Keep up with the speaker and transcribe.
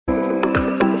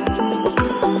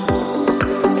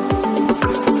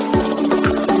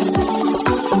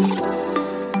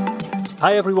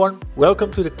Hi everyone,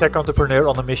 welcome to the Tech Entrepreneur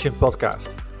on a Mission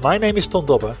podcast. My name is Ton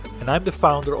Dobbe and I'm the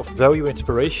founder of Value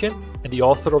Inspiration and the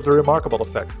author of The Remarkable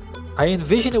Effect. I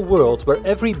envision a world where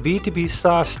every B2B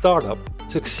SaaS startup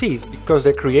succeeds because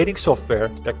they're creating software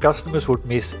that customers would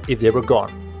miss if they were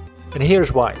gone. And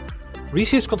here's why.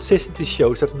 Research consistently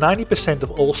shows that 90% of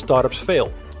all startups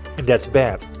fail, and that's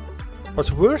bad.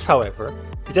 What's worse, however,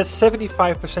 is that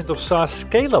 75% of SaaS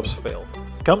scale-ups fail,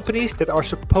 companies that are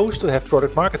supposed to have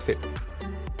product market fit.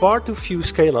 Far too few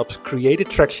scale-ups create the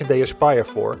traction they aspire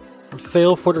for and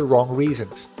fail for the wrong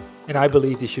reasons. And I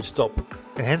believe this should stop.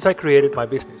 And hence I created my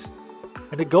business.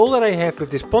 And the goal that I have with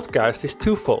this podcast is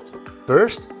twofold.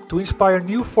 First, to inspire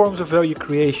new forms of value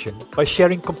creation by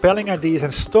sharing compelling ideas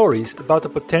and stories about the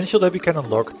potential that we can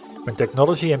unlock when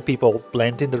technology and people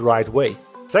blend in the right way.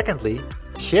 Secondly,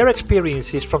 share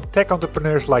experiences from tech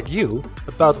entrepreneurs like you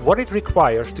about what it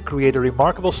requires to create a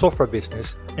remarkable software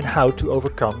business and how to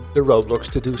overcome the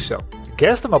roadblocks to do so. The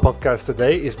guest on my podcast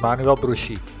today is Manuel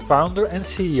Bruschi, founder and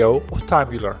CEO of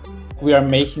Timular. We are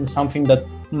making something that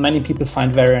many people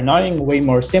find very annoying, way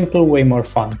more simple, way more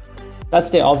fun. That's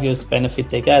the obvious benefit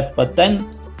they get. But then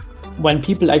when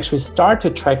people actually start to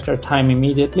track their time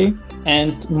immediately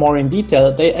and more in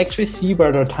detail, they actually see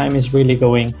where their time is really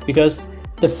going. Because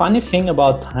the funny thing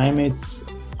about time, it's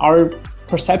our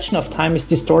perception of time is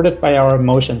distorted by our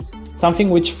emotions.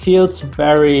 Something which feels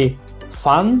very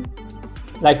fun,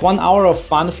 like 1 hour of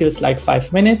fun feels like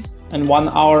 5 minutes, and 1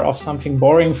 hour of something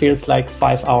boring feels like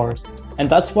 5 hours. And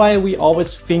that's why we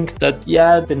always think that,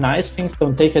 the nice things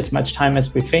don't take as much time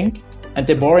as we think, and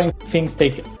the boring things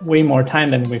take way more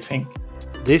time than we think.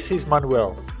 This is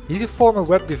Manuel. He's a former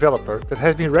web developer that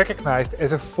has been recognized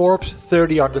as a Forbes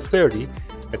 30 under 30,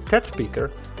 a TED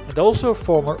speaker, and also a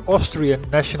former Austrian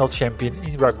national champion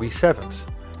in rugby sevens.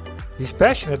 He's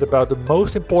passionate about the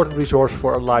most important resource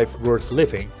for a life worth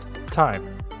living, time.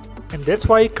 And that's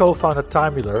why he co-founded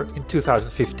Timular in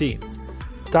 2015.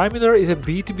 Timular is a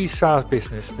B2B SaaS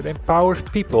business that empowers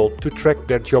people to track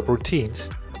their job routines,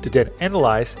 to then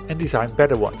analyze and design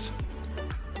better ones.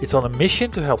 It's on a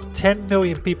mission to help 10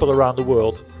 million people around the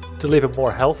world to live a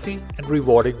more healthy and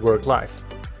rewarding work life.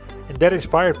 And that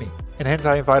inspired me. And hence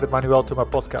I invited Manuel to my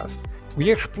podcast.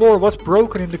 We explore what's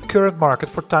broken in the current market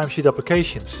for timesheet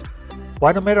applications.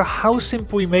 Why no matter how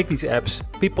simple we make these apps,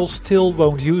 people still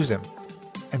won't use them.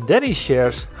 And then he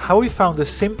shares how he found the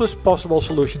simplest possible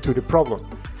solution to the problem,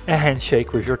 a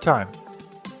handshake with your time.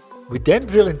 We then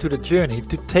drill into the journey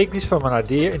to take this from an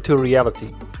idea into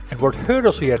reality and what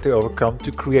hurdles he had to overcome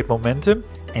to create momentum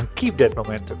and keep that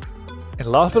momentum.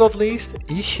 And last but not least,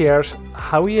 he shares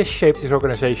how he has shaped his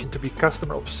organization to be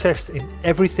customer obsessed in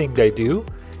everything they do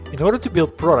in order to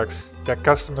build products that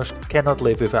customers cannot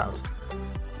live without.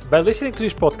 By listening to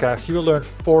this podcast, you will learn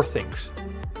 4 things.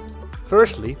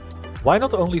 Firstly, why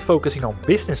not only focusing on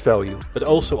business value, but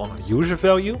also on user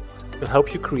value will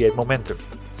help you create momentum.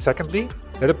 Secondly,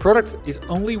 that a product is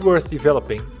only worth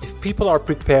developing if people are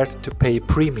prepared to pay a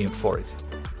premium for it.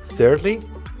 Thirdly,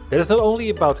 that is not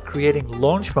only about creating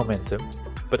launch momentum,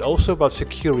 but also about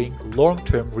securing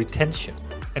long-term retention.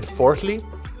 And fourthly,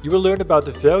 you will learn about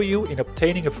the value in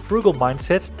obtaining a frugal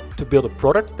mindset to build a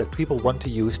product that people want to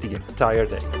use the entire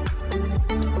day.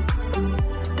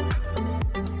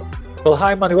 Well,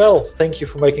 hi Manuel, thank you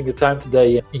for making the time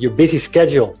today in your busy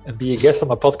schedule and be a guest on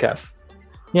my podcast.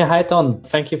 Yeah, hi Ton,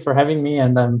 thank you for having me,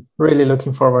 and I'm really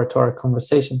looking forward to our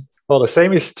conversation. Well, the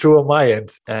same is true on my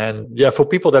end. And for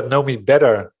people that know me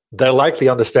better, they likely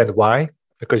understand why,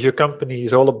 because your company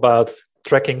is all about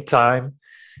tracking time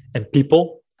and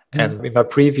people. And in my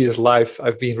previous life,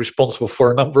 I've been responsible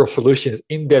for a number of solutions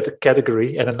in that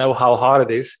category. And I know how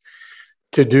hard it is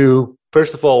to do.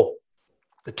 First of all,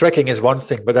 the tracking is one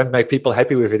thing, but then make people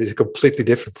happy with it is a completely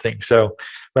different thing. So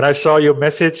when I saw your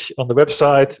message on the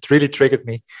website, it really triggered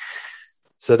me.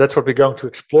 So that's what we're going to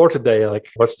explore today. Like,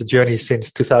 what's the journey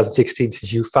since 2016,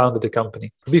 since you founded the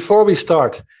company? Before we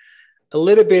start, a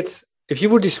little bit, if you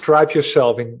would describe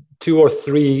yourself in 2 or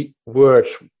 3 words,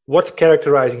 what's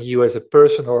characterizing you as a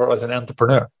person or as an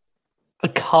entrepreneur? A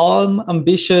calm,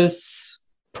 ambitious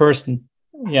person.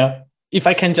 Yeah. If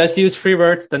I can just use 3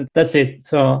 words, then that's it.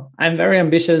 So I'm very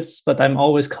ambitious, but I'm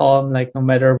always calm. Like, no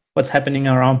matter what's happening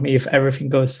around me, if everything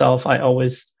goes south, I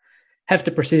always have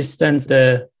the persistence,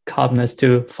 the calmness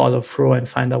to follow through and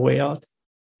find a way out.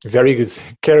 Very good.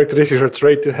 Characteristics are a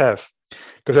trait to have.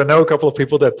 Because I know a couple of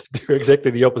people that do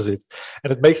exactly the opposite,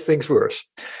 and it makes things worse.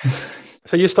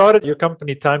 So you started your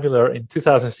company Timular in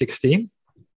 2016.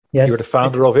 Yes. You're the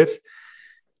founder of it.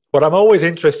 What I'm always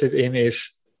interested in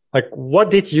is, like, what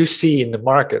did you see in the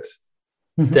market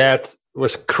that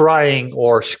was crying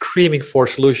or screaming for a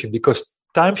solution? Because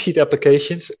timesheet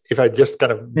applications, if I just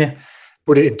kind of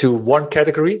put it into one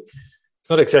category, it's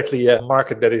not exactly a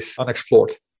market that is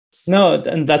unexplored. No,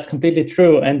 and that's completely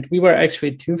true. And we were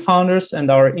actually two founders, and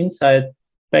our insight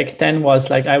back then was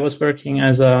like I was working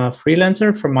as a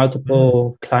freelancer for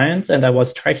multiple clients, and I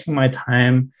was tracking my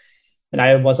time, and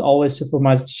I was always super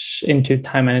much into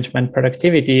time management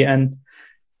productivity. And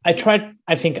I tried,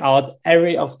 I think, out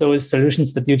every of those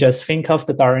solutions that you just think of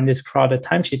that are in this crowded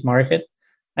timesheet market.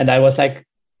 And I was like,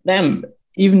 damn,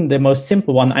 even the most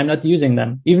simple one, I'm not using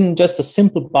them. Even just a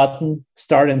simple button,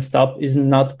 start and stop, is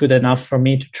not good enough for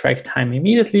me to track time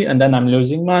immediately. And then I'm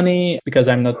losing money because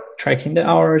I'm not tracking the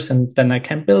hours, and then I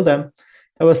can't bill them.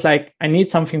 I was like, I need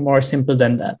something more simple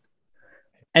than that.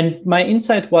 And my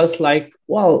insight was like,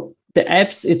 well, the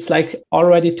apps, it's like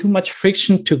already too much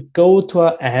friction to go to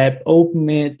an app, open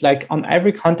it, like on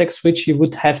every context switch, you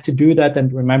would have to do that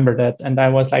and remember that. And I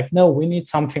was like, no, we need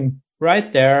something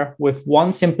right there with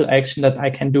one simple action that I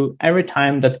can do every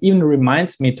time that even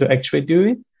reminds me to actually do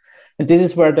it. And this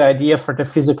is where the idea for the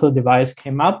physical device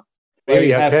came up. Where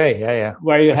you have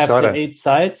the 8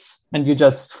 sites and you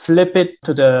just flip it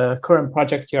to the current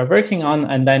project you're working on,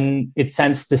 and then it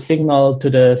sends the signal to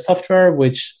the software,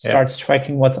 which starts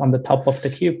tracking what's on the top of the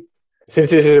cube.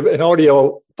 Since this is an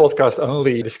audio podcast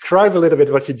only, describe a little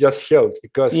bit what you just showed,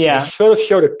 because you sort of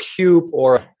showed a cube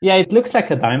or... Yeah, it looks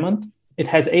like a diamond. It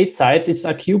has 8 sides. It's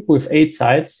a cube with 8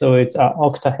 sides, so it's an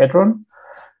octahedron.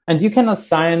 And you can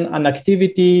assign an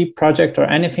activity, project, or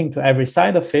anything to every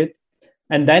side of it.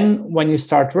 And then when you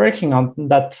start working on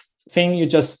that thing, you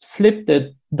just flip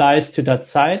the dice to that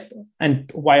side,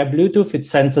 and via Bluetooth, it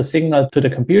sends a signal to the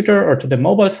computer or to the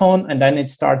mobile phone, and then it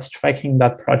starts tracking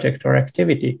that project or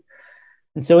activity.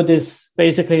 And so this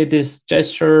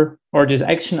gesture or this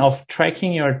action of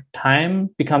tracking your time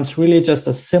becomes really just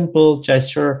a simple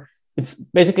gesture. It's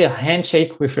basically a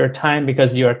handshake with your time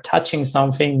because you're touching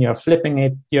something, you're flipping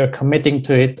it, you're committing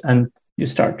to it, and you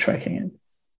start tracking it.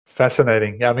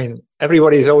 Fascinating. Yeah, I mean,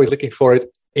 everybody is always looking for it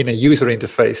in a user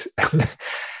interface.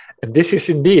 And this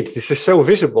is so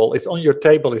visible. It's on your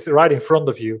table. It's right in front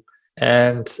of you.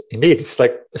 And indeed, it's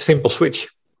like a simple switch.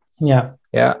 Yeah.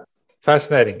 Yeah.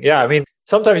 Fascinating. Yeah. I mean,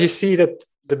 sometimes you see that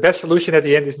the best solution at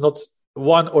the end is not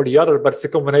one or the other, but it's a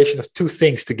combination of two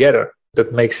things together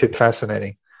that makes it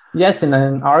fascinating. Yes, and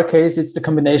in our case, it's the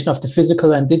combination of the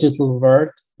physical and digital world,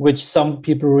 which some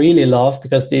people really love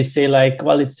because they say like,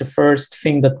 well, it's the first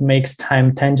thing that makes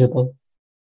time tangible.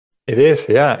 It is,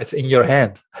 yeah. It's in your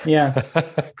hand. Yeah.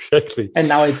 Exactly. And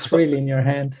now it's really in your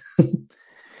hand.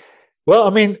 Well,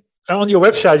 I mean, on your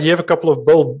website, you have a couple of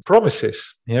bold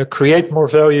promises. Create more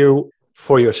value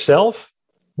for yourself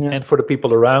and for the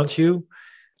people around you.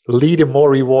 Lead a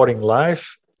more rewarding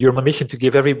life. You're on a mission to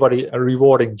give everybody a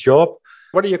rewarding job.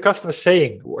 What are your customers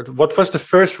saying? What was the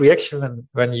first reaction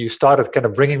when you started kind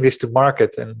of bringing this to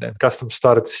market and customers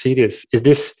started to see this? Is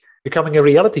this becoming a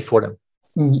reality for them?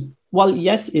 Well,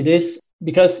 yes, it is.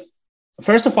 Because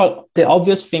first of all, the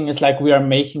obvious thing is like we are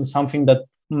making something that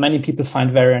many people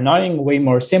find very annoying, way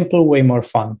more simple, way more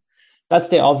fun. That's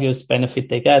the obvious benefit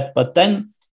they get. But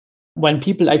then when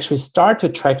people actually start to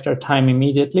track their time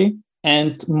immediately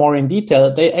and more in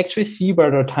detail, they actually see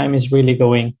where their time is really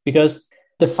going. Because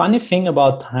the funny thing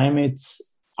about time, it's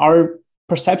our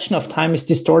perception of time is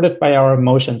distorted by our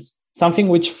emotions. Something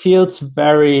which feels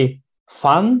very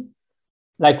fun,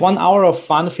 like 1 hour of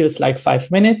fun feels like 5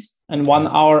 minutes, and 1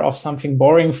 hour of something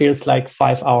boring feels like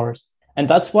 5 hours. And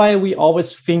that's why we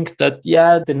always think that,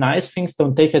 the nice things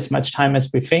don't take as much time as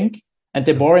we think, and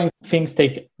the boring things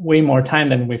take way more time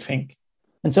than we think.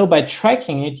 And so by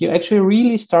tracking it, you actually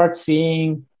really start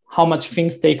seeing how much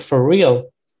things take for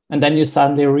real. And then you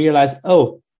suddenly realize,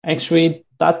 oh, actually,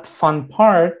 that fun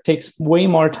part takes way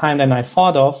more time than I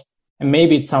thought of. And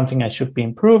maybe it's something I should be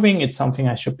improving. It's something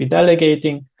I should be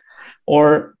delegating.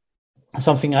 Or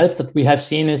something else that we have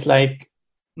seen is like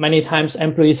many times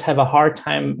employees have a hard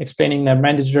time explaining their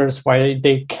managers why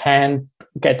they can't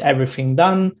get everything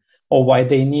done or why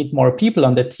they need more people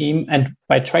on the team. And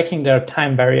by tracking their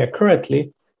time very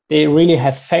accurately, they really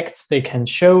have facts they can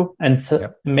show and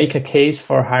make a case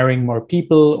for hiring more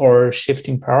people or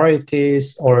shifting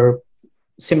priorities or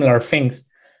similar things,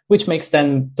 which makes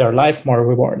then their life more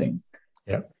rewarding.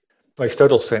 Yeah, makes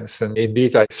total sense. And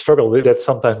indeed, I struggle with that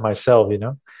sometimes myself,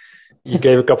 You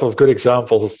gave a couple of good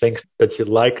examples of things that you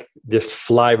like just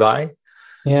fly by.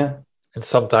 Yeah. And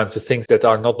sometimes the things that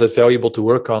are not that valuable to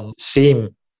work on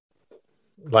seem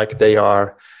like they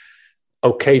are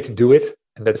okay to do it.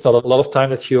 And that's not a lot of time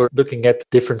that you're looking at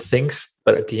different things,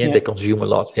 but at the end, they consume a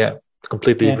lot. Yeah,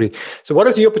 completely agree. So what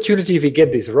is the opportunity if you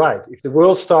get this right? If the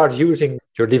world starts using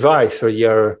your device or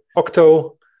your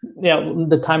Octo Yeah,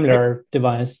 the Timler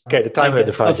device. Okay, the Timler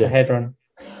device. The Hadron.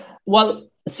 Well,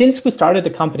 since we started the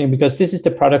company, because this is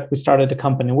the product we started the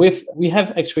company with, we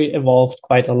have actually evolved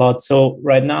quite a lot. So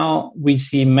right now we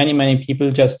see many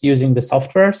people just using the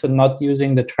software, so not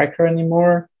using the tracker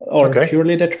anymore, or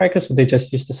purely the tracker. So they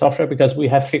just use the software because we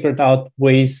have figured out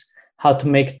ways how to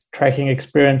make tracking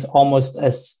experience almost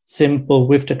as simple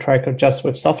with the tracker, just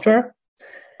with software.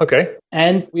 Okay.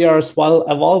 And we are as well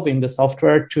evolving the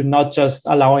software to not just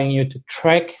allowing you to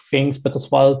track things, but as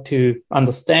well to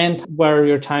understand where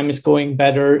your time is going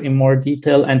better in more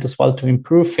detail, and as well to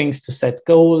improve things, to set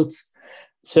goals.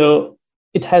 So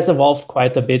it has evolved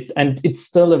quite a bit, and it's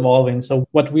still evolving. So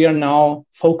what we are now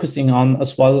focusing on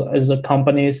as well as a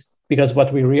company is, because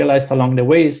what we realized along the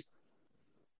way is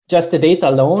just the data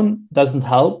alone doesn't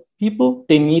help people.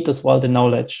 They need as well the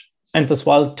knowledge, and as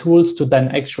well tools to then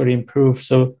actually improve.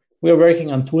 So we're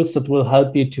working on tools that will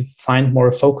help you to find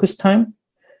more focus time,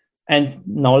 and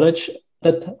knowledge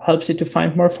that helps you to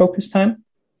find more focus time.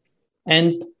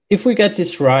 And if we get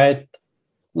this right,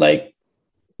 like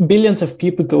billions of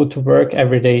people go to work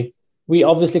every day. We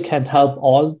obviously can't help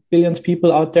all billions of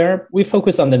people out there. We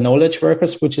focus on the knowledge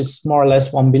workers, which is more or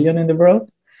less 1 billion in the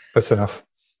world. That's enough.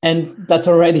 And that's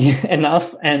already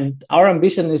enough. And our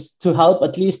ambition is to help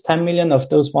at least 10 million of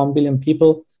those 1 billion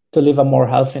people to live a more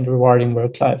healthy and rewarding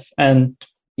work life. And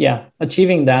yeah,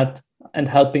 achieving that and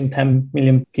helping 10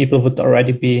 million people would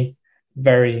already be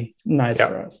very nice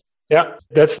for us. Yeah,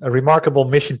 that's a remarkable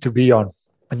mission to be on.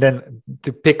 And then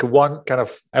to pick one kind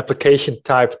of application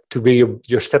type to be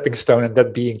your stepping stone, and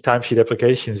that being timesheet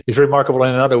applications, is remarkable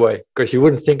in another way, because you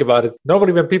wouldn't think about it.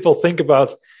 Normally when people think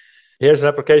about, here's an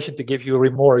application to give you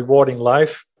a more rewarding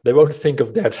life, they won't think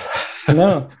of that.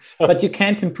 No, but you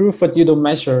can't improve what you don't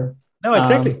measure. No,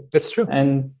 exactly. That's true.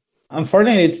 And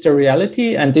unfortunately, it's the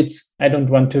reality. And I don't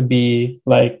want to be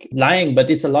like lying, but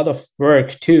it's a lot of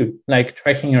work too. Like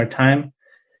tracking your time,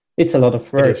 it's a lot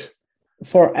of work.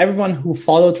 For everyone who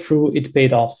followed through, it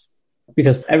paid off,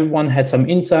 because everyone had some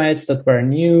insights that were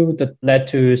new, that led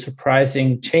to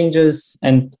surprising changes,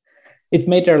 and it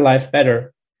made their life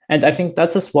better. And I think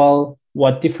that's as well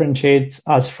what differentiates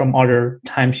us from other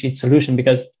timesheet solutions,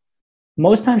 because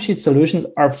most timesheet solutions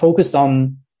are focused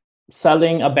on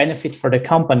selling a benefit for the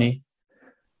company,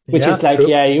 which is like,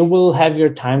 you will have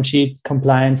your timesheet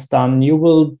compliance done, you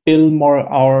will bill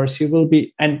more hours,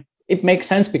 and it makes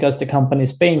sense because the company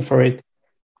is paying for it.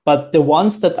 But the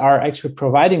ones that are actually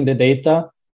providing the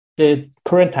data, the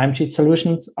current timesheet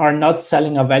solutions, are not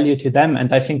selling a value to them.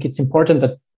 And I think it's important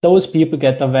that those people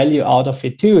get the value out of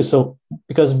it too. So,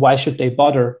 because why should they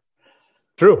bother?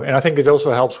 True. And I think it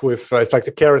also helps with, it's like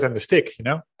the carrot and the stick,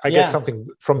 I get something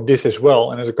from this as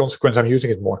well. And as a consequence, I'm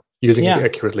using it more, using it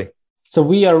accurately. So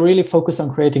we are really focused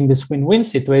on creating this win-win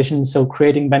situation. So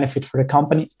creating benefit for the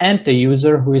company and the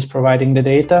user who is providing the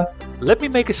data. Let me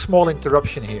make a small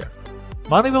interruption here.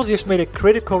 Manuel just made a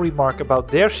critical remark about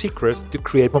their secret to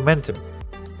create momentum.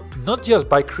 Not just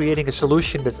by creating a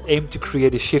solution that's aimed to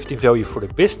create a shift in value for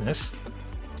the business,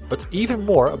 but even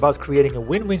more about creating a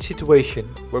win-win situation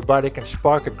whereby they can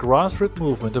spark a grassroots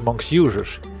movement amongst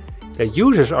users. The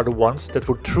users are the ones that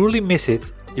would truly miss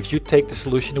it if you take the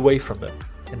solution away from them.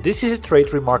 And this is a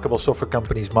trait remarkable software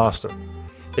companies master.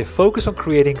 They focus on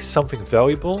creating something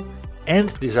valuable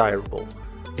and desirable.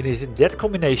 It is in that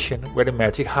combination where the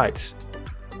magic hides.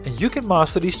 And you can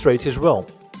master these traits as well.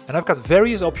 And I've got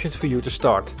various options for you to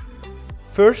start.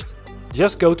 First,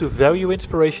 just go to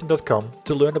valueinspiration.com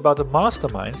to learn about the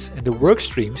masterminds and the work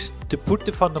streams to put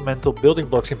the fundamental building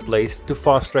blocks in place to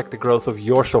fast track the growth of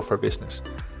your software business.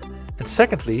 And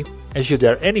secondly, as you're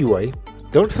there anyway,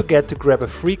 don't forget to grab a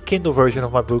free Kindle version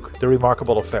of my book, The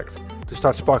Remarkable Effect, to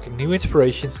start sparking new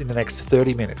inspirations in the next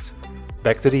 30 minutes.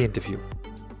 Back to the interview.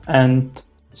 And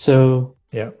so...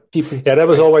 that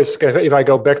was always, if I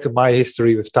go back to my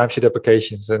history with timesheet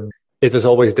applications, and it was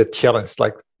always the challenge,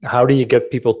 like how do you get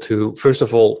people to, first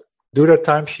of all, do their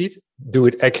timesheet, do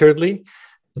it accurately,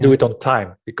 do it on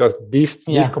time, because these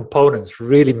components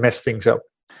really mess things up.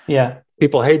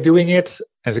 People hate doing it.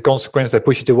 As a consequence, they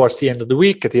push it towards the end of the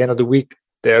week. At the end of the week,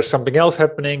 there's something else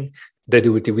happening. They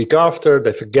do it the week after.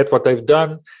 They forget what they've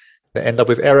done. They end up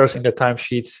with errors in their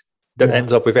timesheets. That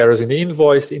ends up with errors in the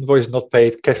invoice. The invoice is not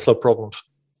paid, cash flow problems.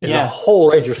 There's a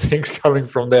whole range of things coming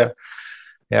from there.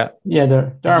 There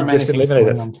are many things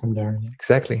going on from there.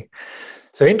 Exactly.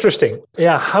 So interesting.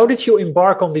 How did you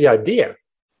embark on the idea?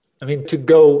 I mean, to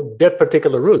go that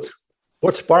particular route?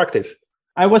 What sparked it?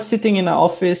 I was sitting in the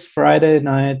office Friday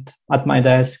night at my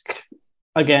desk.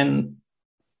 Again,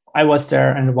 I was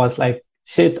there and was like,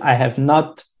 shit, I have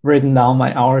not written down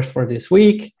my hours for this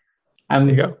week.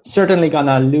 I'm certainly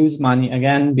gonna lose money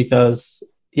again because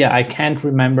I can't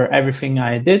remember everything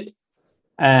I did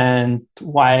and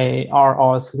why are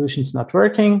all solutions not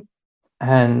working.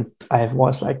 And I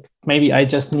was like, maybe I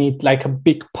just need like a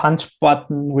big punch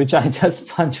button, which I just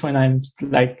punch when I'm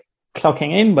like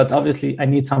clocking in, but obviously I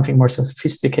need something more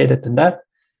sophisticated than that.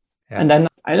 Yeah. And then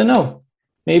I don't know,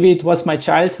 maybe it was my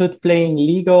childhood playing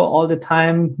Lego all the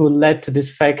time who led to this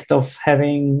fact of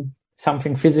having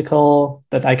something physical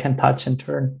that I can touch and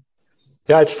turn.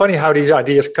 Yeah, it's funny how these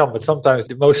ideas come, but sometimes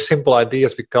the most simple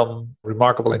ideas become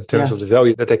remarkable in terms of the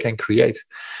value that they can create.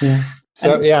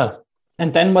 Yeah.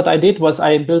 And then what I did was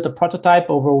I built a prototype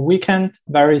over a weekend,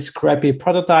 very scrappy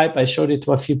prototype. I showed it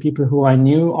to a few people who I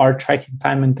knew are tracking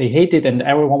time and they hate it. And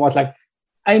everyone was like,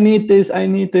 I need this.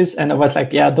 And I was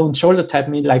like, yeah, don't shoulder tap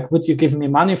me. Like, would you give me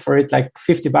money for it? Like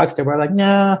 $50. They were like,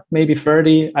 yeah, maybe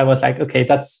 30. I was like, okay,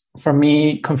 that's for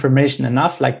me confirmation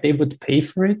enough. Like they would pay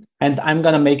for it. And I'm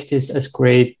going to make this as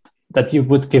great that you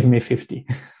would give me 50.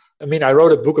 I mean, I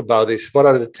wrote a book about this. What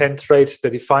are the 10 traits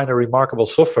that define a remarkable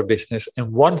software business?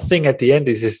 And one thing at the end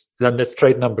is that's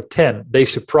trait number 10. They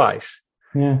surprise.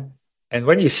 Yeah. And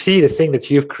when you see the thing that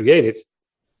you've created,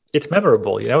 it's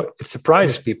memorable, it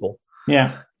surprises people.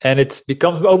 Yeah. And it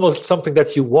becomes almost something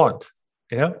that you want,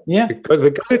 Yeah. Because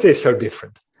it is so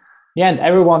different. Yeah. And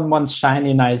everyone wants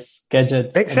shiny, nice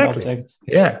gadgets and objects.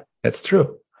 Yeah, that's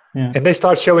true. Yeah. And they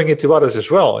start showing it to others as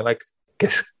well. And like,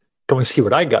 guess, come and see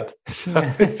what I got. So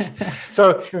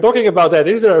Sure. Talking about that,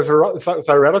 is there a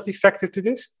virality factor to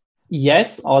this?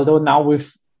 Yes, although now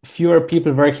with fewer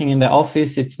people working in the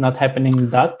office, it's not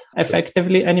happening that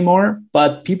effectively anymore.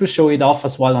 But people show it off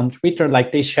as well on Twitter.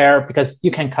 Like they share because you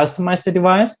can customize the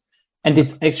device. And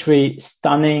it's actually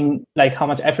stunning, like how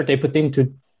much effort they put in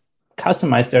to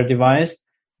customize their device.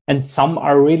 And some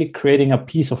are really creating a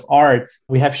piece of art.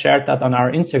 We have shared that on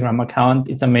our Instagram account.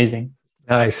 It's amazing.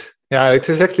 Nice. Yeah, it's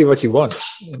exactly what you want.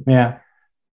 Yeah.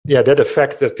 Yeah, that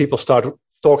effect that people start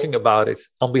talking about it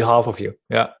on behalf of you.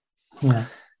 Yeah.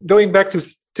 Going back to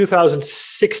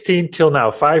 2016 till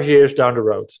now, 5 years down the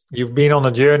road, you've been on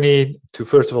a journey to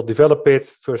first of all develop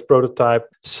it, first prototype.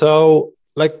 So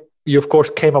like you of course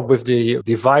came up with the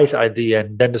device idea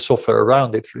and then the software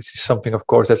around it, which is something of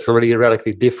course that's already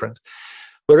radically different.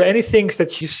 Were there any things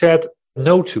that you said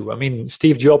no to? I mean,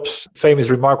 Steve Jobs' famous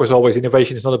remark was always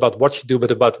innovation is not about what you do, but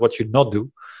about what you not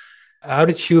do. How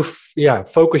did you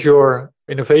focus your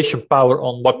innovation power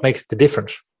on what makes the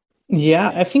difference?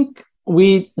 Yeah, I think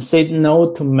we said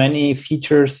no to many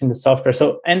features in the software.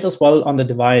 So, and as well on the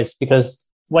device, because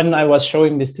when I was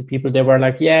showing this to people, they were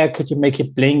like, yeah, could you make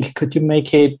it blink? Could you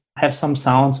make it have some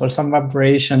sounds or some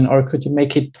vibration? Or could you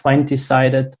make it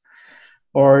 20-sided?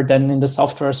 Or then in the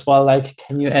software as well, like,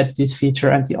 can you add this feature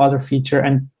and the other feature?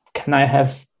 And can I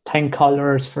have 10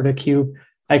 colors for the cube?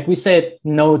 Like we said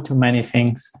no to many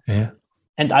things. Yeah.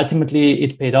 And ultimately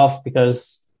it paid off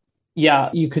because,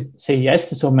 you could say yes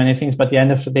to so many things, but at the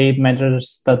end of the day, it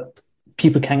matters that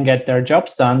people can get their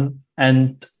jobs done.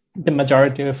 And the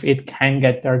majority of it can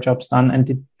get their jobs done. And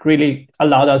it really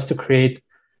allowed us to create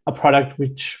a product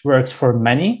which works for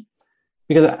many.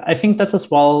 Because I think that's as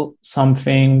well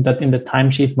something that in the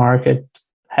timesheet market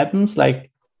happens. Like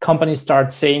companies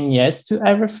start saying yes to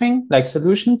everything, like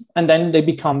solutions, and then they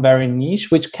become very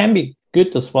niche, which can be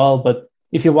good as well. But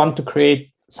if you want to create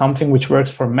something which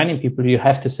works for many people, you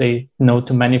have to say no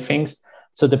to many things.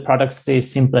 So the product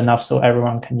stays simple enough so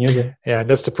everyone can use it. Yeah, and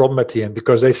that's the problem at the end,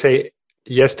 because they say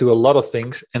yes to a lot of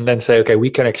things and then say, okay, we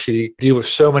can actually deal with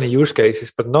so many use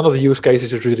cases, but none of the use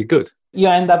cases is really good. You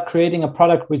end up creating a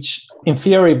product which in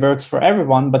theory works for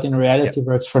everyone, but in reality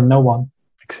works for no one.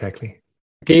 Exactly.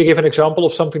 Can you give an example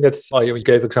of something that's, you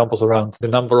gave examples around the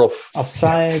number of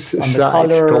sides, on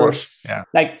the colors. Yeah.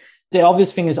 Like the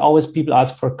obvious thing is always people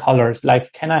ask for colors.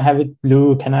 Like, can I have it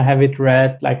blue? Can I have it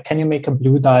red? Like, can you make a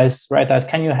blue dice, red dice?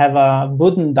 Can you have a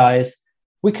wooden dice?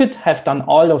 We could have done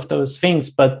all of those things,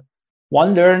 but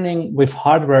one learning with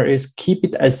hardware is keep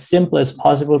it as simple as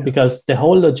possible because the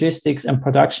whole logistics and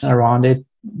production around it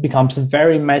becomes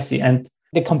very messy and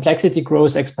the complexity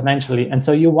grows exponentially. And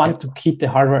so you want to keep the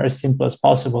hardware as simple as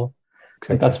possible.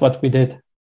 Exactly. And that's what we did.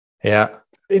 Yeah.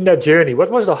 In that journey, what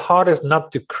was the hardest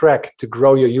nut to crack to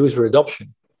grow your user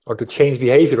adoption or to change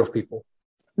behavior of people?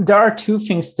 There are two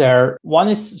things there. One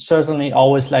is certainly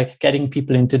always like getting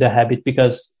people into the habit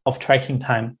because of tracking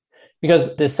time.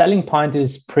 Because the selling point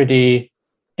is pretty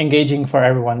engaging for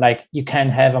everyone. Like you can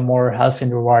have a more healthy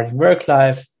and rewarding work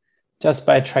life just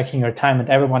by tracking your time. And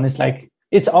everyone is like,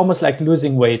 it's almost like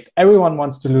losing weight. Everyone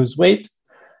wants to lose weight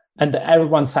and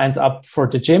everyone signs up for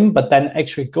the gym, but then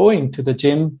actually going to the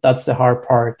gym, that's the hard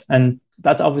part. And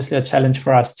that's obviously a challenge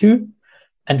for us too.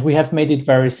 And we have made it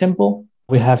very simple.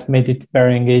 We have made it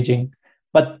very engaging.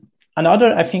 But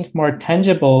another, I think, more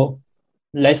tangible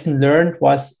lesson learned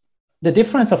was the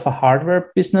difference of a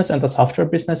hardware business and a software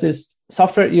business is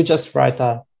software, you just write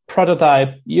a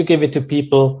prototype, you give it to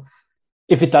people.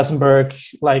 If it doesn't work,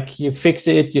 like you fix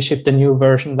it, you ship the new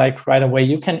version like right away.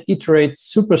 You can iterate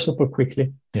super, super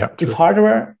quickly. Yeah. True. With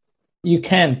hardware, you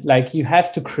can't. Like you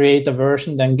have to create a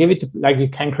version, then give it to, like you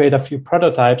can create a few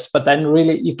prototypes, but then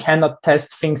really you cannot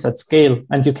test things at scale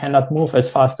and you cannot move as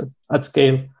fast at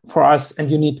scale for us.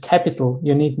 And you need capital.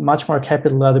 You need much more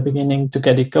capital at the beginning to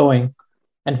get it going.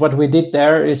 And what we did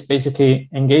there is basically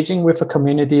engaging with a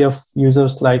community of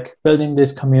users, like building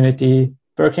this community,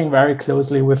 working very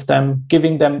closely with them,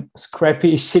 giving them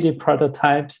scrappy, shitty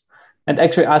prototypes, and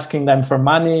actually asking them for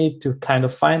money to kind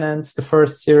of finance the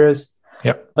first series.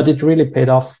 Yeah. But it really paid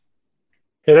off.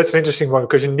 Yeah, that's an interesting one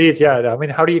because indeed, yeah. I mean,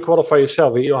 how do you qualify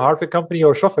yourself? Are you a hardware company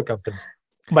or a software company?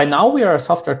 By now we are a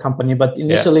software company, but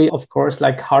initially, of course,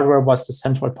 like hardware was the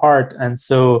central part. And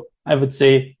so I would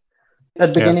say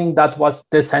at the beginning, that was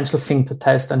the essential thing to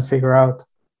test and figure out.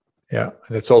 Yeah,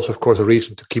 and it's also, of course, a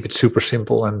reason to keep it super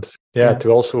simple and to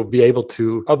also be able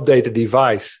to update the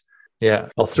device,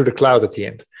 through the cloud at the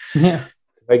end. Yeah.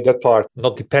 To make that part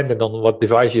not dependent on what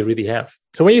device you really have.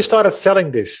 So when you started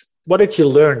selling this, what did you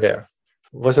learn there?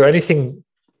 Was there anything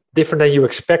different than you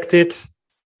expected?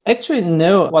 Actually,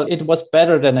 no. Well, it was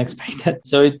better than expected.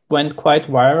 So it went quite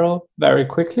viral very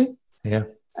quickly. Yeah.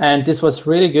 And this was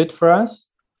really good for us.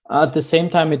 At the same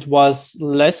time, it was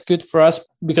less good for us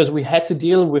because we had to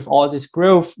deal with all this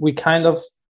growth. We kind of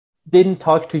didn't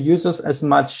talk to users as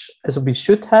much as we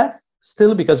should have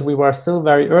still because we were still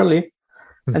very early.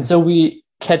 Mm-hmm. And so we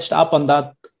catched up on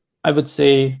that, I would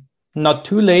say, not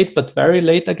too late, but very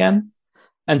late again.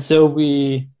 And so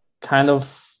we kind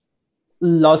of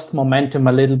lost momentum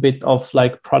a little bit of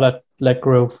like product-led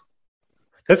growth.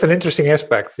 That's an interesting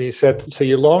aspect. You said, so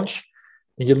you launch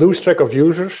and you lose track of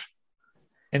users.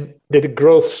 And did the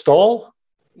growth stall?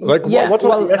 Like, what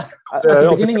was the aspect of the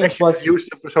beginning it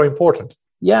was so important?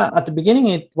 Yeah, at the beginning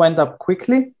it went up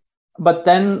quickly, but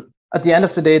then at the end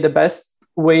of the day, the best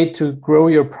way to grow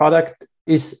your product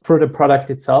is through the product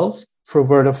itself, through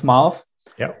word of mouth.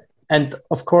 Yeah. And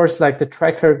of course, like the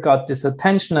tracker got this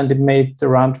attention and it made the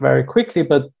round very quickly,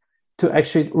 but to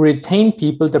actually retain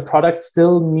people, the product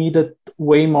still needed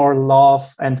way more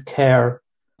love and care.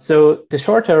 So the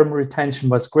short-term retention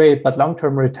was great, but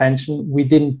long-term retention, we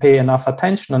didn't pay enough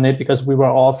attention on it because we were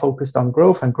all focused on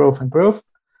growth and growth and growth.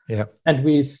 Yeah. And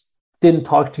we didn't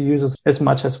talk to users as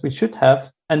much as we should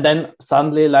have. And then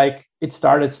suddenly, like, it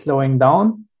started slowing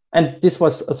down. And this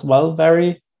was as well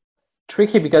very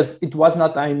tricky because it was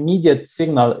not an immediate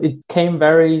signal. It came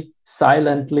very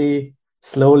silently,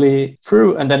 slowly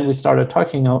through. And then we started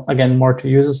talking again more to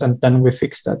users, and then we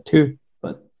fixed that too.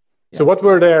 But so what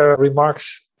were their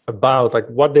remarks about? Like,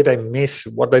 what did I miss?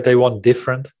 What did they want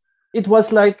different? It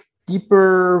was like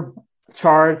deeper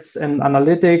charts and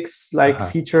analytics, like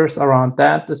features around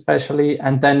that especially,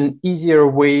 and then easier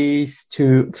ways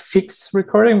to fix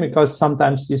recording because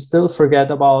sometimes you still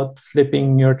forget about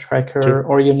flipping your tracker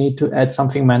or you need to add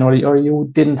something manually or you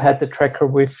didn't have the tracker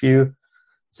with you.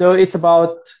 So it's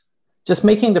about just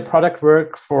making the product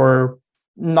work for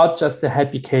not just the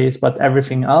happy case, but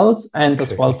everything else, and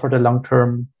as well for the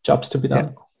long-term jobs to be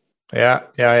done. Yeah.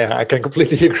 I can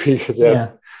completely agree with that.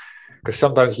 Yeah. Because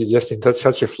sometimes you're just in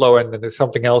such a flow and then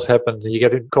something else happens and you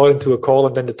get caught into a call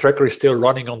and then the tracker is still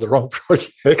running on the wrong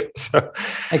project. So,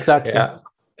 exactly. Yeah.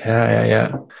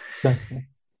 Exactly.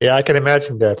 Yeah, I can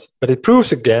imagine that. But it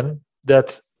proves again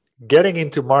that getting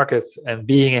into market and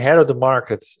being ahead of the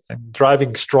market and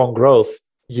driving strong growth,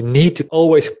 you need to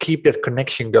always keep that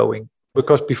connection going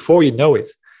because before you know it,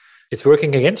 it's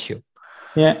working against you.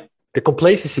 Yeah. The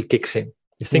complacency kicks in.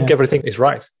 You think everything is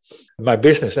right. My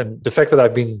business and the fact that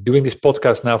I've been doing this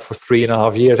podcast now for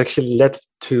 3.5 years actually led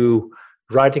to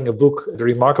writing a book, The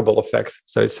Remarkable Effect.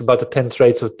 So it's about the 10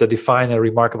 traits that define a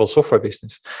remarkable software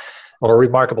business or a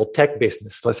remarkable tech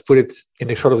business. Let's put it in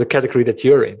the sort of the category that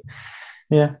you're in.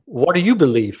 Yeah. What do you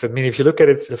believe? I mean, if you look at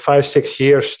it, the 5-6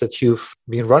 years that you've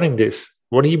been running this,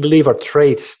 what do you believe are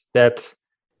traits that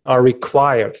are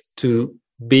required to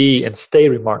be and stay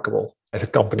remarkable as a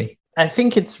company? I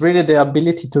think it's really the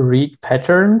ability to read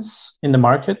patterns in the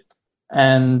market.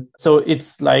 And so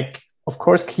it's like, of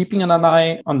course, keeping an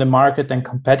eye on the market and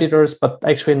competitors, but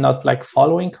actually not like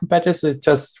following competitors. It's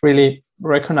just really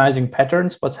recognizing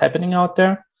patterns, what's happening out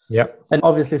there. Yeah. And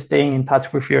obviously staying in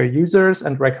touch with your users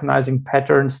and recognizing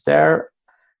patterns there,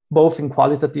 both in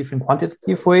qualitative and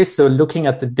quantitative ways. So looking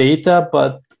at the data,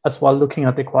 but as well looking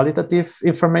at the qualitative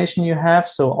information you have.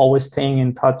 So always staying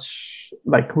in touch,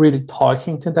 like really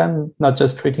talking to them, not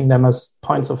just treating them as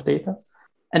points of data.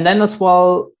 And then as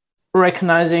well,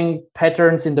 recognizing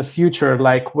patterns in the future,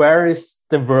 like where is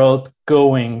the world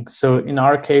going? So in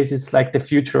our case, it's like the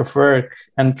future of work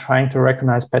and trying to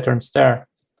recognize patterns there.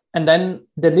 And then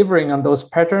delivering on those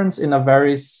patterns in a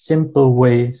very simple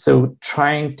way. So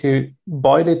trying to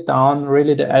boil it down,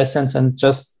 really the essence, and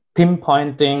just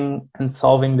pinpointing and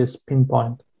solving this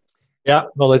pinpoint. Yeah,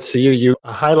 well, let's see. You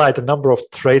highlight a number of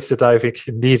traits that I've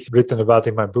indeed written about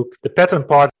in my book. The pattern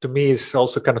part to me is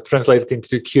also kind of translated into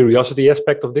the curiosity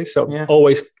aspect of this. So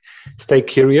always stay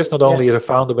curious, not only as a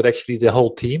founder, but actually the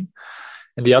whole team.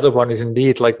 And the other one is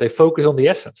indeed like they focus on the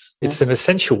essence. It's an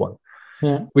essential one.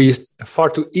 Yeah. We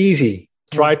far too easy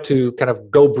try to kind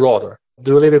of go broader,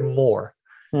 do a little bit more.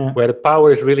 Yeah. Where the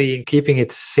power is really in keeping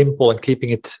it simple and keeping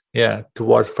it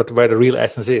towards where the real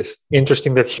essence is.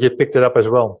 Interesting that you picked it up as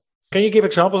well. Can you give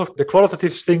examples of the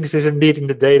qualitative things is indeed in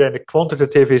the data, and the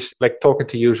quantitative is like talking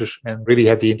to users and really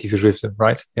have the interviews with them,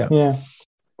 right? Yeah.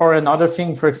 Or another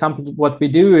thing, for example, what we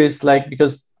do is like,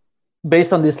 because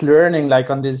based on this learning, like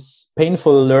on this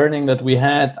painful learning that we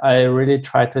had, I really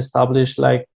tried to establish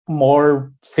like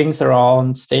more things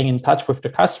around staying in touch with the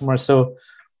customer. So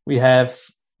we have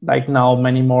like now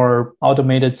many more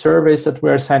automated surveys that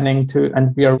we're sending to,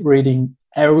 and we are reading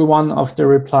every one of the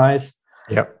replies.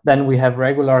 Yeah. Then we have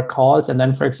regular calls. And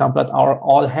then, for example, at our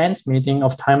all hands meeting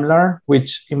of Timelearn,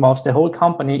 which involves the whole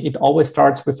company, it always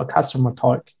starts with a customer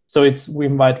talk. So we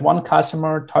invite one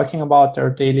customer talking about their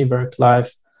daily work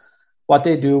life, what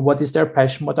they do, what is their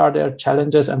passion, what are their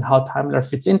challenges, and how Timelearn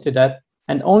fits into that.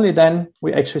 And only then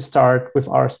we actually start with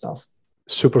our stuff.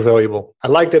 Super valuable. I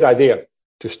like that idea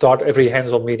to start every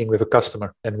hands-on meeting with a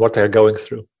customer and what they're going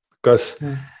through. Because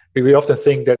we often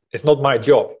think that it's not my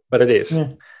job, but it is.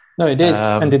 Yeah. No, it is.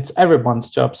 And it's everyone's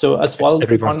job. So as well,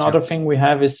 another thing we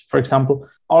have is, for example,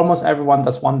 almost everyone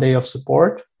does 1 day of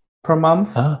support per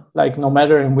month, like no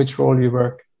matter in which role you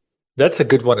work. That's a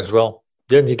good one as well.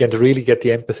 Then you can really get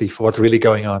the empathy for what's really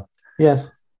going on. Yes.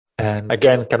 And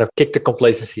again, kind of kick the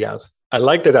complacency out. I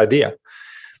like that idea.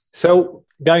 So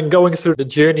going through the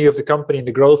journey of the company and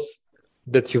the growth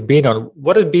that you've been on,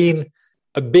 what has been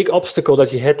a big obstacle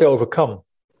that you had to overcome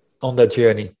on that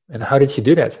journey? And how did you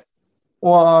do that?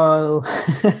 Well,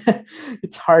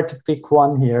 it's hard to pick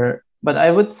one here, but I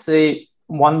would say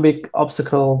one big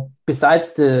obstacle,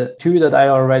 besides the two that I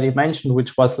already mentioned,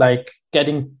 which was like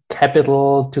getting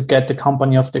capital to get the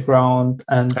company off the ground,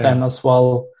 and then as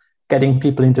well getting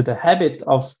people into the habit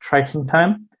of tracking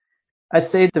time. I'd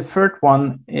say the third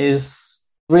one is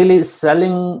really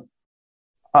selling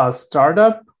a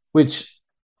startup, which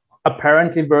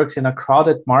apparently works in a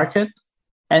crowded market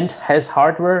and has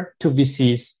hardware to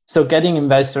VCs. So getting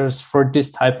investors for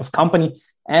this type of company.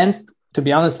 And to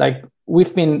be honest, like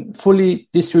we've been fully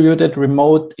distributed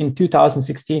remote in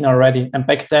 2016 already. And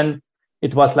back then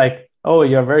it was like, oh,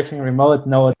 you're working remote.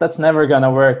 No, that's never going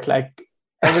to work. Like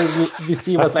every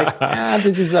VC was like,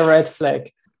 this is a red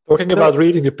flag. Talking about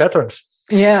reading the patterns.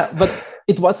 Yeah, but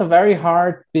it was a very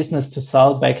hard business to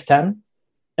sell back then.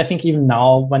 I think even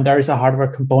now when there is a hardware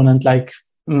component, like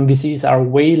VCs are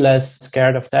way less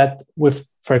scared of that with,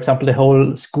 for example, the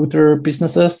whole scooter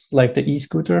businesses, like the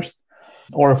e-scooters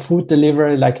or food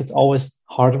delivery, like it's always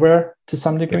hardware to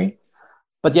some degree. Yeah.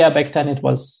 But yeah, back then it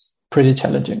was pretty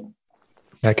challenging.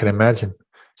 I can imagine.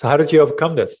 So how did you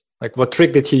overcome that? Like what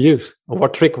trick did you use? Or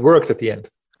what trick worked at the end?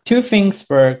 Two things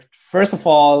worked. First of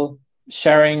all,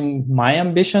 sharing my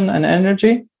ambition and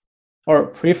energy,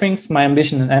 or three things, my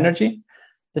ambition and energy.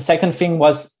 The second thing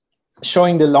was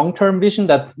showing the long-term vision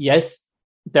that, yes,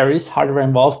 there is hardware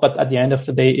involved, but at the end of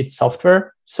the day, it's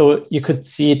software. So you could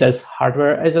see it as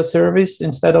hardware as a service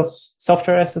instead of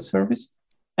software as a service.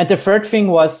 And the third thing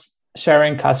was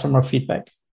sharing customer feedback.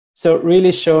 So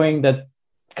really showing that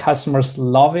customers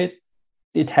love it.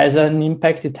 It has an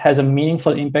impact. It has a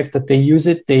meaningful impact that they use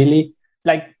it daily.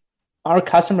 Like our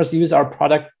customers use our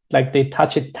product, like they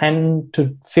touch it 10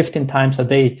 to 15 times a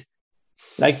day.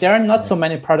 Like there are not so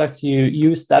many products you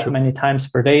use that many times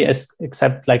per day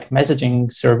except like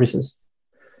messaging services.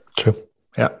 True.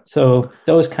 Yeah. So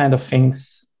those kind of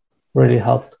things really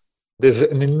helped. There's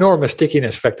an enormous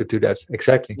stickiness factor to that.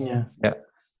 Exactly. Yeah.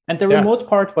 And the remote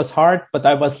part was hard, but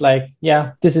I was like,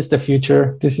 yeah, this is the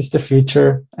future. This is the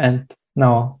future. And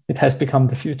no, it has become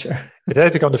the future. It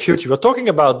has become the future. We're talking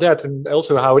about that and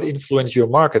also how it influenced your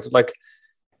market. Like,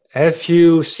 have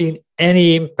you seen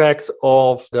any impact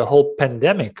of the whole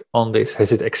pandemic on this?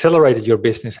 Has it accelerated your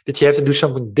business? Did you have to do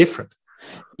something different?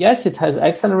 Yes, it has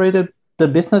accelerated the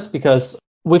business because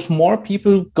with more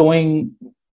people going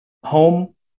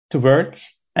home to work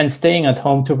and staying at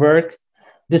home to work,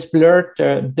 this blurred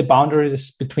the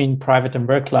boundaries between private and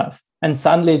work life. And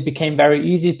suddenly it became very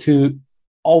easy to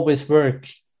always work.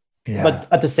 Yeah. But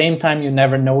at the same time, you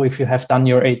never know if you have done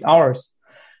your 8 hours.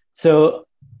 So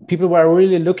people were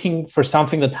really looking for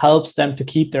something that helps them to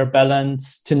keep their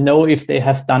balance, to know if they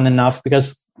have done enough,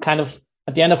 because kind of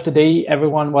at the end of the day,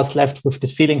 everyone was left with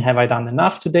this feeling, have I done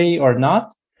enough today or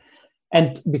not?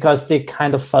 And because they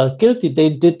kind of felt guilty, they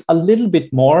did a little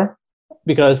bit more,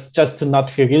 because just to not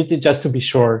feel guilty, just to be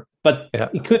sure. But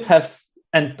it could have,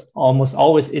 and almost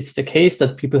always it's the case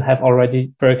that people have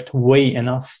already worked way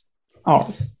enough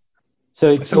hours.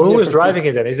 So who is driving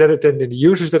it then? Is that then the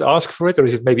users that ask for it, or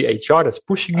is it maybe HR that's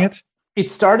pushing it?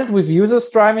 It started with users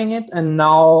driving it, and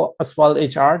now as well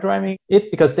HR driving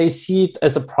it, because they see it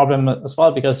as a problem as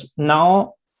well, because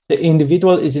now the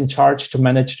individual is in charge to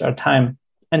manage their time.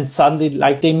 And suddenly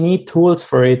like they need tools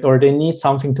for it, or they need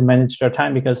something to manage their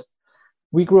time, because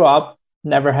we grew up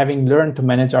never having learned to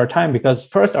manage our time, because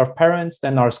first our parents,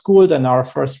 then our school, then our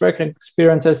first working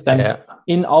experiences, then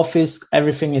in office,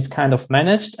 everything is kind of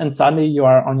managed. And suddenly you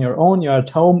are on your own, you're at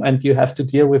home, and you have to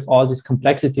deal with all this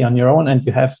complexity on your own, and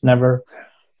you have never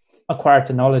acquired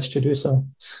the knowledge to do so.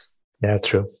 Yeah,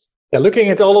 true. Yeah, looking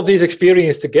at all of these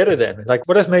experiences together then, like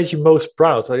what has made you most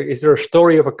proud? Like, is there a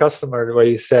story of a customer where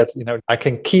you said, I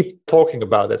can keep talking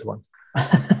about that one?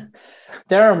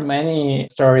 There are many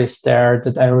stories there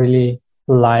that I really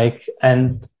like.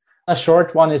 And a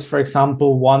short one is, for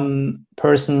example, one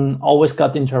person always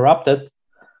got interrupted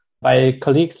by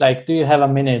colleagues like, do you have a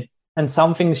minute? And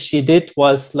something she did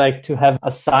was like to have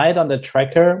a site on the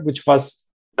tracker, which was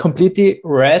completely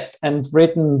red and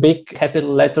written big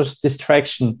capital letters,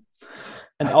 distraction.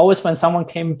 And always when someone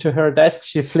came to her desk,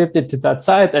 she flipped it to that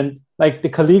side, and like the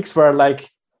colleagues were like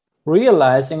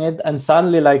realizing it, and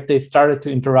suddenly like they started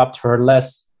to interrupt her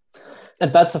less.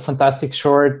 And that's a fantastic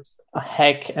short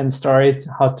hack and story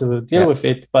how to deal with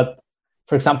it. But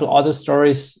for example, other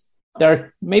stories, there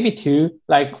are maybe two.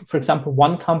 Like for example,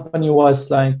 one company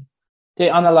was like, they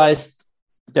analyzed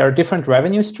their different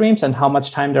revenue streams and how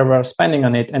much time they were spending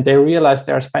on it. And they realized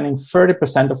they are spending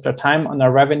 30% of their time on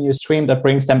a revenue stream that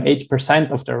brings them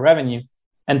 8% of their revenue.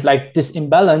 And like this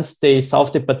imbalance, they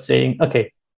solved it by saying,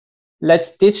 okay,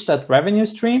 let's ditch that revenue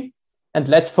stream and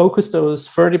let's focus those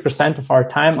 30% of our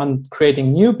time on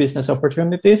creating new business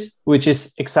opportunities, which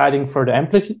is exciting for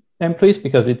the employees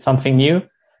because it's something new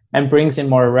and brings in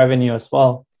more revenue as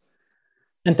well.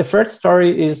 And the third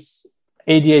story is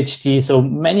ADHD. So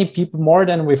many people, more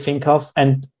than we think of,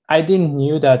 and I didn't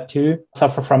knew that too,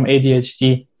 suffer from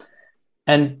ADHD.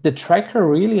 And the tracker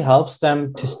really helps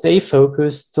them to stay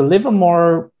focused, to live a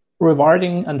more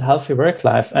rewarding and healthy work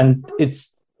life. And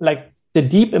it's like the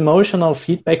deep emotional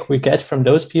feedback we get from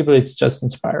those people, it's just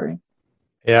inspiring.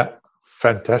 Yeah,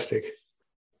 fantastic.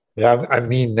 Yeah, I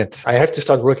mean, I have to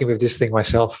start working with this thing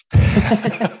myself.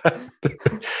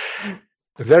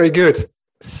 Very good.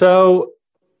 So,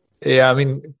 yeah, I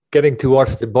mean, getting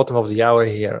towards the bottom of the hour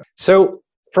here. So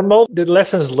from all the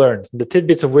lessons learned, the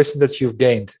tidbits of wisdom that you've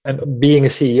gained, and being a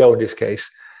CEO in this case,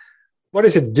 what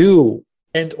is it do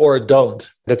and or don't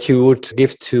that you would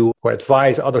give to or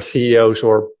advise other CEOs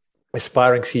or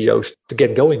aspiring CEOs to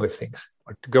get going with things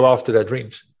or to go after their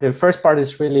dreams? The first part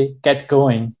is really get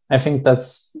going. I think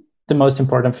that's the most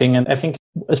important thing. And I think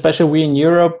especially we in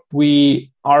Europe,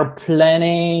 we are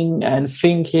planning and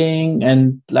thinking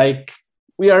and like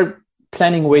we are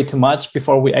planning way too much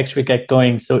before we actually get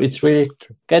going. So it's really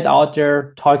get out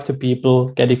there, talk to people,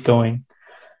 get it going.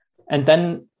 And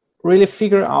then really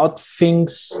figure out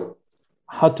things,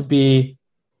 how to be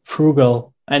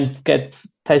frugal and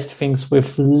test things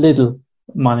with little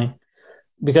money.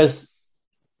 Because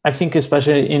I think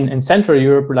especially in Central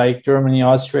Europe, like Germany,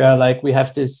 Austria, like we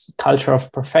have this culture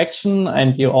of perfection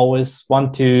and you always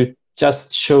want to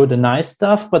just show the nice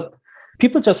stuff, but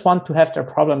people just want to have their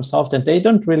problem solved and they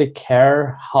don't really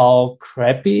care how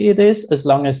crappy it is as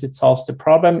long as it solves the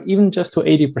problem, even just to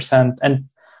 80%. And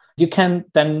you can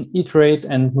then iterate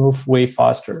and move way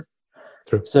faster.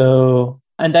 True. So,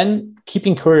 and then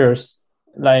keeping curious,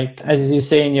 like as you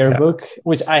say in your book,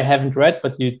 which I haven't read,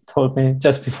 but you told me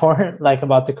just before, like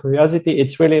about the curiosity,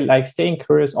 it's really like staying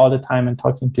curious all the time and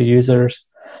talking to users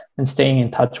and staying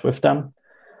in touch with them.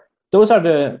 Those are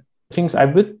the things I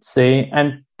would say.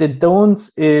 And the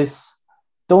don'ts is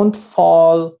don't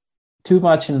fall too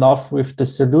much in love with the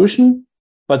solution,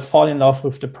 but fall in love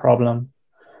with the problem.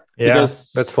 Yeah,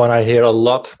 because, that's one I hear a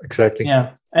lot. Exactly.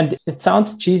 Yeah. And it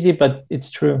sounds cheesy, but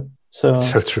it's true. So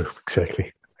true.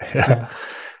 Exactly.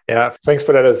 Yeah. Thanks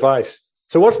for that advice.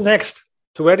 So what's next?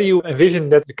 So where do you envision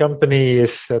that the company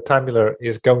is Timebuilder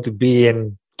is going to be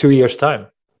in 2 years' time?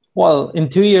 Well, in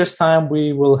 2 years' time,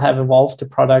 we will have evolved the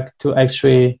product to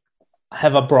actually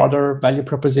have a broader value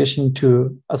proposition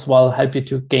to as well help you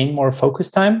to gain more focus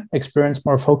time, experience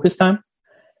more focus time,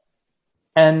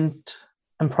 and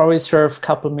probably serve a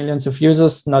couple millions of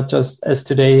users, not just as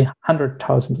today,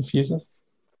 100,000 of users.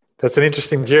 That's an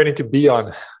interesting journey to be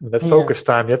on. That focus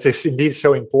time, that is indeed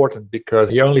so important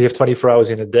because you only have 24 hours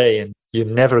in a day and you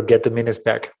never get the minutes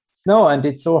back. No, and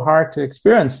it's so hard to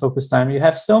experience focus time. You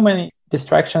have so many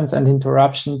distractions and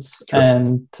interruptions, True.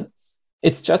 And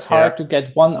it's just hard to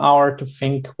get 1 hour to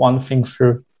think one thing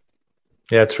through.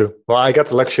 Yeah, true. Well, I got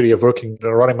the luxury of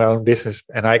running my own business,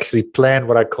 and I actually plan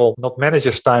what I call not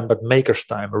manager's time, but maker's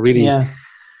time, really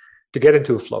to get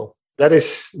into a flow. That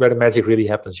is where the magic really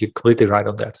happens. You're completely right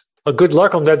on that. Well, good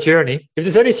luck on that journey. If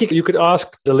there's anything you could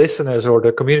ask the listeners or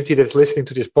the community that's listening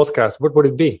to this podcast, what would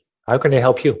it be? How can they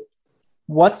help you?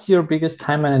 What's your biggest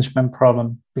time management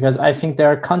problem? Because I think they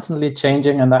are constantly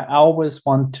changing and I always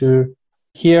want to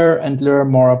hear and learn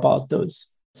more about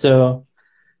those. So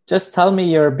just tell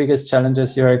me your biggest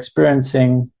challenges you're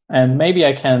experiencing and maybe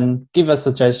I can give a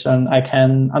suggestion. I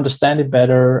can understand it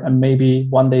better and maybe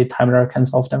one day Timelearn can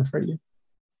solve them for you.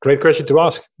 Great question to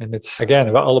ask. And it's, again,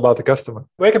 all about the customer.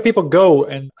 Where can people go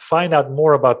and find out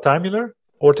more about Timelearn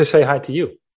or to say hi to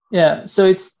you? Yeah, so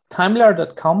it's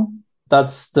timelearn.com.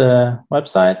 That's the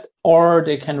website. Or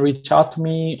they can reach out to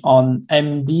me on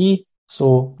MB,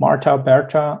 so Marta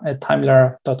Berta at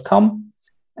timelearn.com.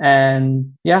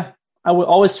 And yeah, I will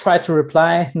always try to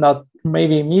reply, not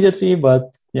maybe immediately,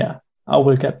 but yeah, I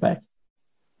will get back.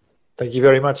 Thank you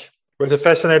very much. It was a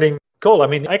fascinating call. I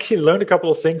mean, I actually learned a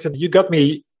couple of things and you got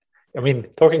me,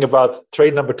 talking about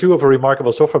trade number 2 of a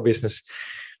remarkable software business.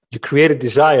 You created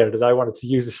desire that I wanted to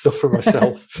use this stuff for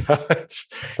myself. So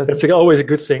it's always a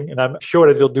good thing. And I'm sure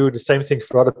that we'll do the same thing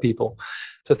for other people.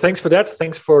 So thanks for that.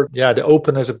 Thanks for the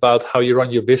openness about how you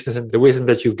run your business and the wisdom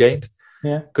that you've gained.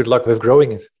 Yeah. Good luck with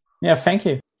growing it. Yeah, thank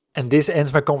you. And this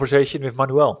ends my conversation with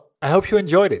Manuel. I hope you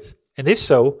enjoyed it. And if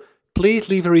so, please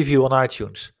leave a review on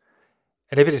iTunes.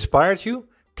 And if it inspired you,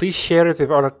 please share it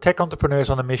with other tech entrepreneurs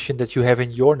on a mission that you have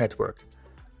in your network.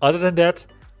 Other than that,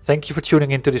 thank you for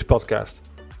tuning into this podcast.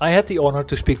 I had the honor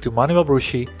to speak to Manuel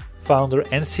Bruschi, founder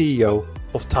and CEO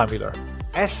of Timelearn.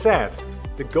 As said,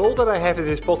 the goal that I have in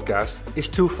this podcast is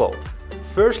twofold.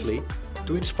 Firstly,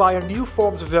 to inspire new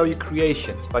forms of value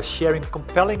creation by sharing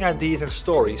compelling ideas and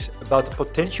stories about the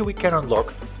potential we can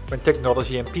unlock when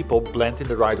technology and people blend in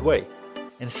the right way.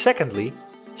 And secondly,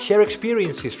 share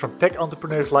experiences from tech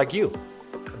entrepreneurs like you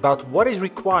about what is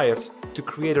required to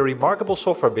create a remarkable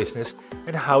software business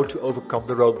and how to overcome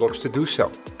the roadblocks to do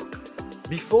so.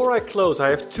 Before I close, I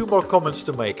have 2 more comments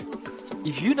to make.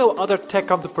 If you know other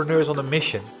tech entrepreneurs on a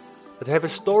mission that have a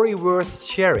story worth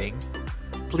sharing,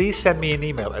 please send me an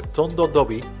email at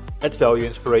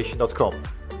ton.dobby@valueinspiration.com.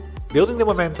 Building the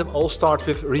momentum all starts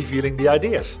with revealing the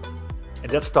ideas.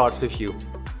 And that starts with you.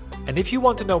 And if you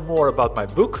want to know more about my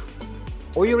book,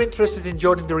 or you're interested in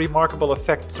joining the Remarkable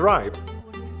Effect tribe,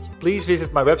 please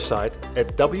visit my website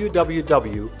at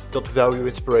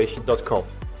www.valueinspiration.com.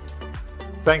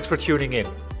 Thanks for tuning in.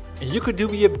 And you could do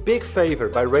me a big favor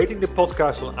by rating the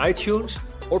podcast on iTunes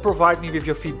or provide me with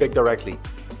your feedback directly.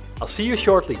 I'll see you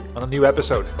shortly on a new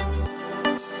episode.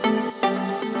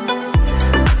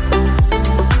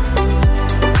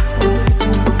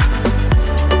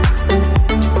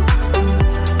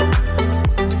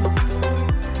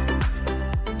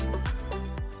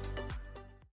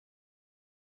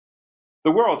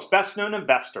 The world's best-known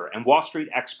investor and Wall Street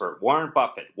expert Warren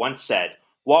Buffett once said,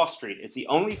 "Wall Street is the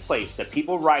only place that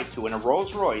people ride to in a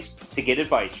Rolls-Royce to get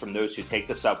advice from those who take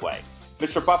the subway."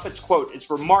 Mr. Buffett's quote is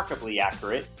remarkably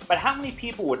accurate, but how many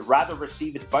people would rather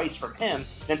receive advice from him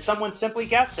than someone simply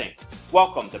guessing?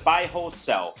 Welcome to Buy, Hold,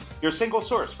 Sell, your single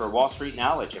source for Wall Street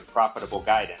knowledge and profitable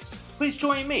guidance. Please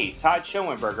join me, Todd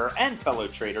Schoenberger, and fellow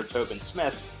trader Tobin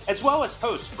Smith, as well as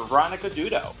host Veronica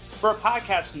Dudo, for a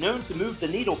podcast known to move the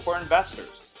needle for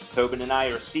investors. Tobin and I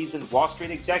are seasoned Wall Street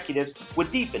executives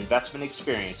with deep investment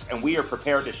experience, and we are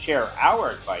prepared to share our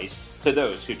advice to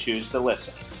those who choose to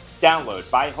listen. Download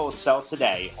Buy, Hold, Sell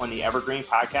today on the Evergreen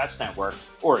Podcast Network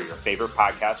or your favorite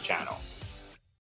podcast channel.